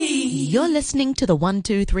You're listening to the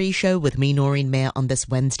 123 show with me, Noreen Mayer, on this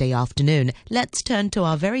Wednesday afternoon. Let's turn to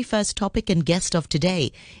our very first topic and guest of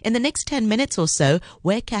today. In the next 10 minutes or so,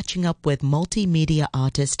 we're catching up with multimedia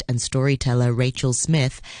artist and storyteller Rachel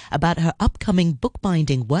Smith about her upcoming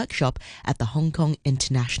bookbinding workshop at the Hong Kong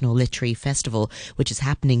International Literary Festival, which is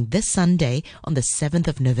happening this Sunday on the 7th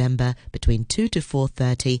of November between 2 to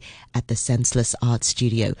 4:30 at the Senseless Art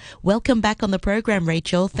Studio. Welcome back on the program,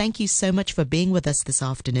 Rachel. Thank you so much for being with us this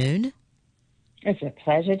afternoon. It's a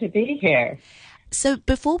pleasure to be here. So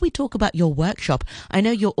before we talk about your workshop, I know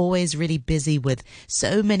you're always really busy with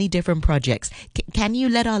so many different projects. Can you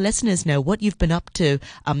let our listeners know what you've been up to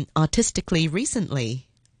artistically recently?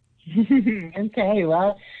 Okay,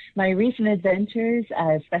 well, my recent adventures,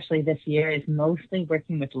 especially this year, is mostly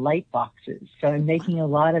working with light boxes. So I'm making a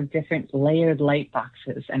lot of different layered light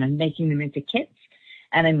boxes, and I'm making them into kits,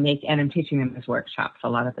 and I'm teaching them as workshops a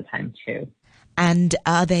lot of the time too. And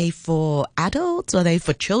are they for adults? Are they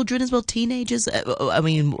for children as well, teenagers? I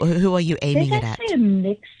mean, who are you aiming it at? It's actually a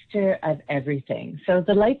mixture of everything. So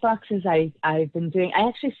the light boxes I've been doing, I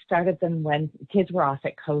actually started them when kids were off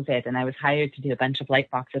at COVID, and I was hired to do a bunch of light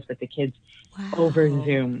boxes with the kids over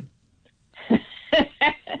Zoom,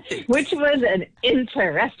 which was an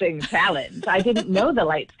interesting challenge. I didn't know the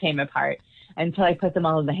lights came apart until I put them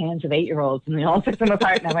all in the hands of 8-year-olds, and they all took them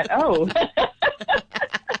apart, and I went, oh.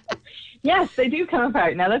 Yes, they do come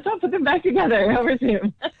apart. Now let's all put them back together over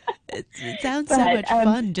Zoom. It sounds so much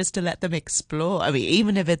fun just to let them explore. I mean,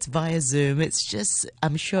 even if it's via Zoom, it's just,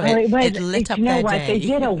 I'm sure it lit up their day. They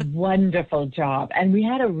did a wonderful job, and we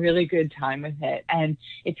had a really good time with it, and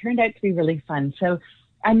it turned out to be really fun. So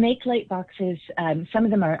I make light boxes. Some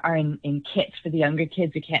of them are in kits for the younger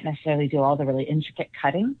kids who can't necessarily do all the really intricate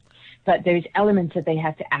cutting. But there's elements that they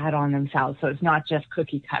have to add on themselves. So it's not just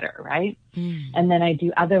cookie cutter, right? And then I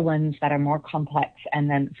do other ones that are more complex. And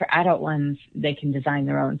then for adult ones, they can design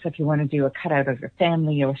their own. So if you want to do a cutout of your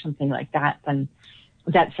family or something like that, then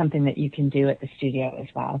that's something that you can do at the studio as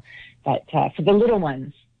well. But for the little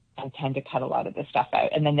ones, I tend to cut a lot of the stuff out.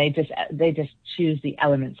 And then they just choose the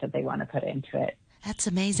elements that they want to put into it. That's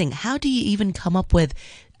amazing. How do you even come up with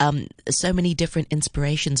so many different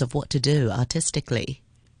inspirations of what to do artistically?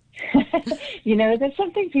 You know, there's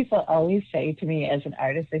something people always say to me as an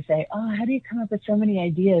artist. They say, oh, how do you come up with so many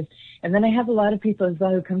ideas? And then I have a lot of people as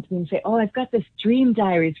well who come to me and say, oh, I've got this dream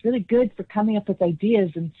diary. It's really good for coming up with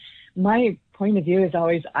ideas. And my point of view is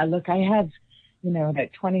always, I have,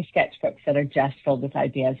 about 20 sketchbooks that are just filled with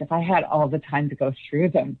ideas. If I had all the time to go through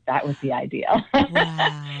them, that would be ideal.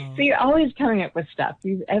 Wow. So you're always coming up with stuff.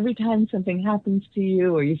 Every time something happens to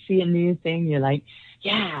you or you see a new thing, you're like,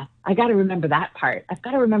 yeah, I got to remember that part. I've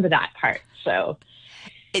got to remember that part. So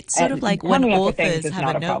it's sort of like when authors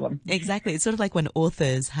have a notebook. Exactly. It's sort of like when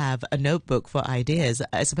authors have a notebook for ideas.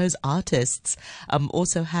 I suppose artists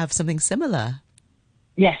also have something similar.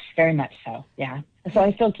 Yes, very much so. Yeah. So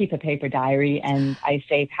I still keep a paper diary, and I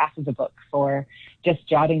save half of the book for just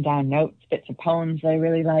jotting down notes, bits of poems I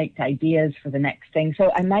really liked, ideas for the next thing.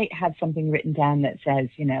 So I might have something written down that says,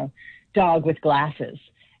 dog with glasses.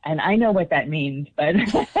 And I know what that means, but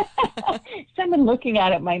someone looking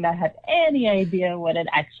at it might not have any idea what it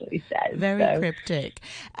actually says. Very cryptic.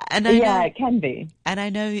 And I know, it can be. And I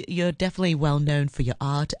know you're definitely well known for your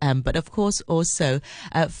art, but of course also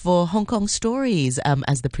for Hong Kong Stories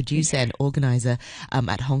as the producer and organizer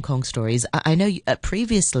at Hong Kong Stories. I know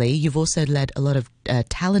previously you've also led a lot of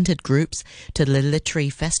talented groups to the Literary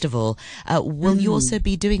Festival. Will you also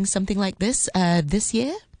be doing something like this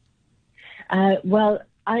year? Well,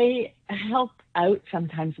 I help out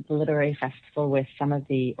sometimes at the Literary Festival with some of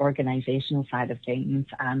the organizational side of things,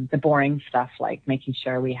 the boring stuff like making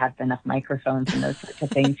sure we have enough microphones and those sorts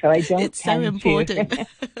of things. So I don't it's so important.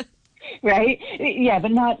 Right? Yeah,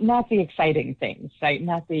 but not the exciting things, right?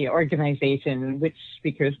 Not the organization and which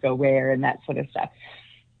speakers go where and that sort of stuff.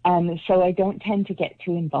 So I don't tend to get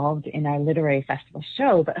too involved in our Literary Festival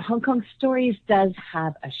show, but Hong Kong Stories does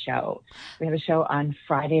have a show. We have a show on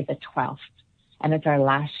Friday the 12th. And it's our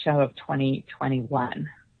last show of 2021.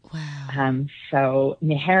 Wow. So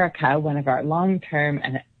Niharika, one of our long-term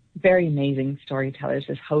and very amazing storytellers,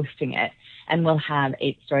 is hosting it. And we'll have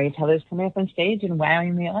 8 storytellers coming up on stage and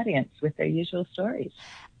wowing the audience with their usual stories.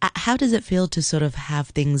 How does it feel to sort of have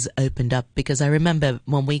things opened up? Because I remember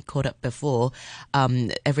when we caught up before,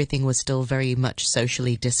 everything was still very much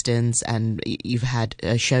socially distanced, and you've had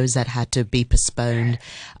shows that had to be postponed.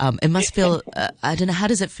 It must feel, I don't know, how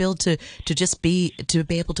does it feel to be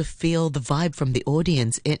able to feel the vibe from the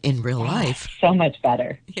audience in real life? So much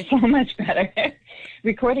better. So much better.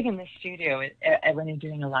 recording in the studio, when you're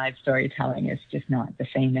doing a live storytelling, is just not the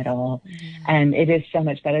same at all. And it is so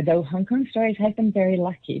much better. Though Hong Kong Stories has been very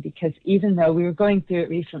lucky, because even though we were going through it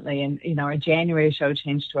recently, and our January show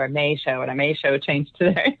changed to our May show, and our May show changed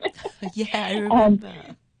to their Yeah, I remember.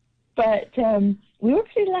 But we were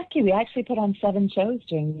pretty lucky. We actually put on 7 shows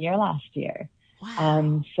during the year last year.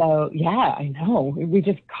 Wow. So, yeah, I know. We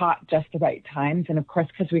just caught just the right times. And, of course,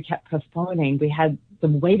 because we kept postponing, we had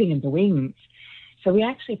them waiting in the wings. So we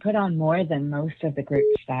actually put on more than most of the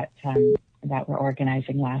groups that were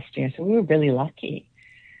organizing last year. So we were really lucky.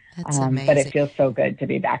 That's amazing. But it feels so good to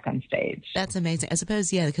be back on stage. That's amazing. I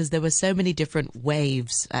suppose, yeah, because there were so many different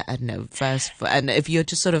waves. I don't know, and if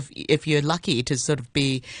you're lucky to sort of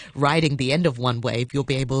be riding the end of one wave, you'll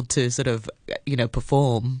be able to sort of,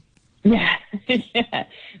 perform. Yeah, yeah.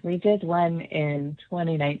 We did one in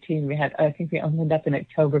 2019. I think we opened up in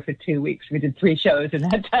October for 2 weeks. We did 3 shows in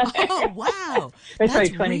that time. Oh, wow. That's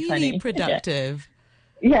That's really productive.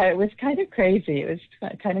 Yeah, it was kind of crazy. It was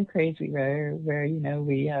kind of crazy where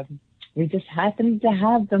we just happened to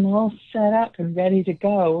have them all set up and ready to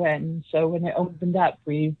go. And so when it opened up,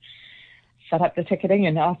 we set up the ticketing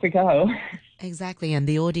and off we go. Exactly. And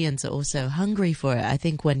the audience are also hungry for it. I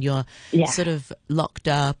think when you're sort of locked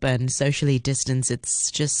up and socially distanced,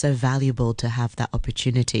 it's just so valuable to have that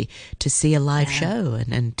opportunity to see a live show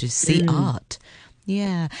and to see art.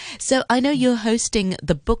 Yeah. So I know you're hosting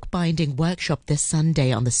the bookbinding workshop this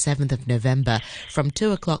Sunday on the 7th of November from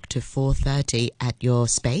 2:00 to 4:30 at your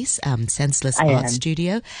space, Senseless Art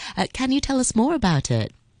Studio. Can you tell us more about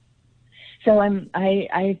it? So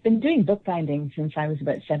I've been doing bookbinding since I was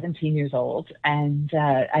about 17 years old, and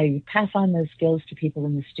I pass on those skills to people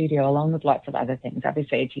in the studio along with lots of other things.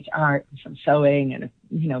 Obviously, I teach art and some sewing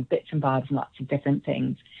and bits and bobs and lots of different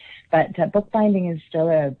things. But bookbinding is still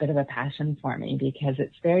a bit of a passion for me because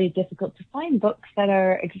it's very difficult to find books that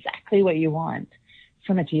are exactly what you want. It's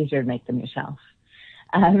so much easier to make them yourself.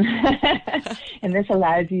 And this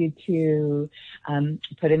allows you to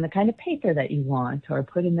put in the kind of paper that you want, or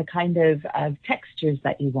put in the kind of textures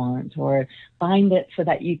that you want, or bind it so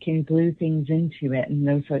that you can glue things into it and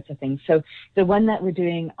those sorts of things. So the one that we're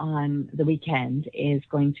doing on the weekend is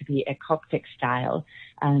going to be a Coptic style,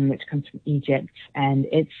 which comes from Egypt, and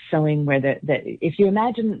it's sewing where if you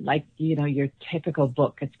imagine your typical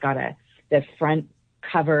book, it's got the front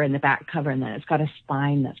cover and the back cover, and then it's got a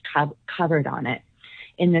spine that's covered on it.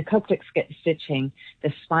 In the Coptic stitching,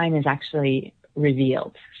 the spine is actually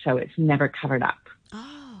revealed, so it's never covered up.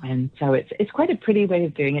 Oh. And so it's quite a pretty way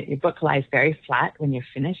of doing it. Your book lies very flat when you're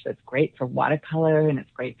finished. It's great for watercolor, and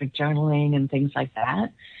it's great for journaling and things like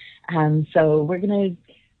that. So we're going to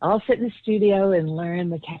all sit in the studio and learn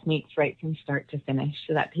the techniques right from start to finish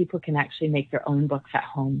so that people can actually make their own books at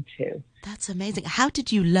home too. That's amazing. How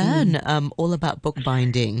did you learn all about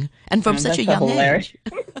bookbinding and from such a young age?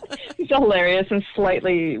 It's a hilarious and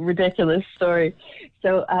slightly ridiculous story.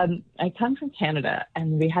 So I come from Canada,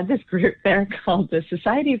 and we had this group there called the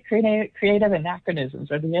Society of Creative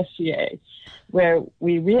Anachronisms, or the SCA, where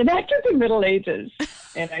we reenacted the Middle Ages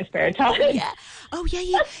in our spare time. Yeah. Oh,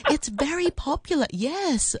 yeah. It's very popular.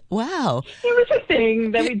 Yes. Wow. It was a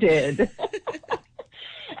thing that we did.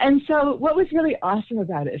 And so what was really awesome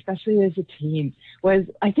about it, especially as a team, was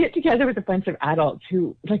I get together with a bunch of adults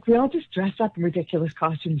who, we all just dressed up in ridiculous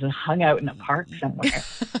costumes and hung out in a park somewhere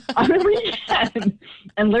on the weekend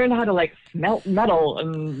and learned how to, smelt metal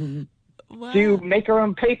and make our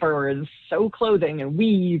own paper and sew clothing and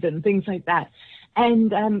weave and things like that.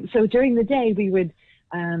 And so during the day, we would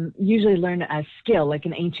usually learn a skill, like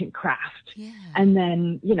an ancient craft. Yeah. And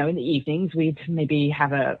then, in the evenings, we'd maybe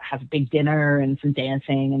have a big dinner and some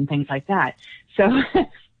dancing and things like that. So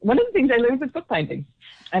one of the things I learned was bookbinding.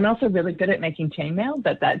 I'm also really good at making chainmail,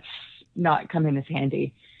 but that's not come in as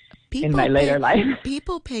handy in my later life.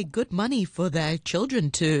 People pay good money for their children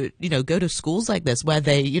to, go to schools like this where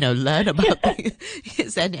they, learn about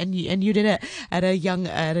things. And you did it at a young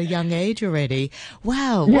age already.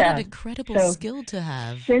 Wow, what an incredible skill to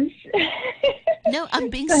have. No, I'm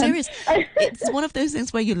being serious. It's one of those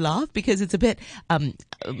things where you laugh because it's a bit,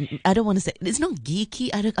 I don't want to say, it's not geeky.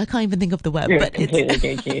 I can't even think of the word. But completely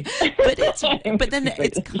geeky. But then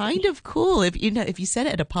it's kind of cool. If you said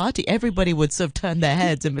it at a party, everybody would sort of turn their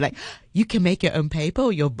heads and be like, you can make your own paper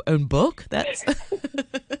or your own book. That's...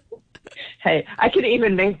 Hey, I could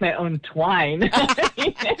even make my own twine.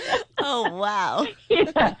 Oh, wow.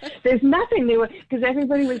 Yeah, there's nothing new because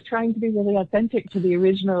everybody was trying to be really authentic to the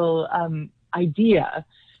original idea.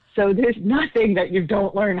 So there's nothing that you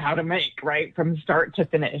don't learn how to make, right, from start to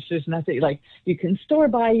finish. There's nothing you can store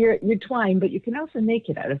by your twine, but you can also make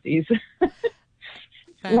it out of these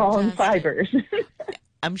long Fantastic. fibers.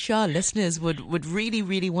 I'm sure our listeners would really,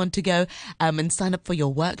 really want to go and sign up for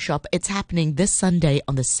your workshop. It's happening this Sunday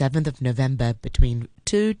on the 7th of November between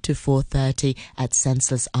 2 to 4:30 at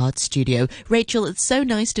Senseless Art Studio. Rachel, it's so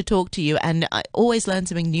nice to talk to you, and I always learn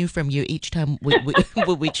something new from you each time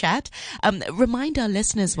we chat. Remind our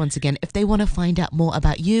listeners once again, if they want to find out more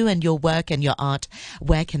about you and your work and your art,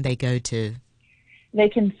 where can they go to? They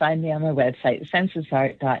can find me on my website,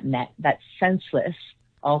 senselessart.net. That's senseless,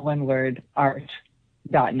 all one word,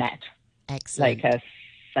 art.net. Excellent. Like a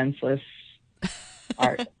senseless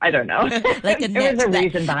art. I don't know. Like a there was a net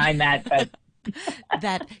reason behind that, but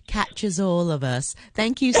that catches all of us.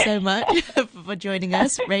 Thank you so much for joining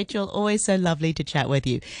us, Rachel. Always so lovely to chat with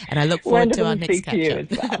you. And I look forward to our next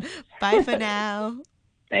catch-up. Well. Bye for now.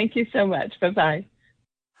 Thank you so much. Bye-bye.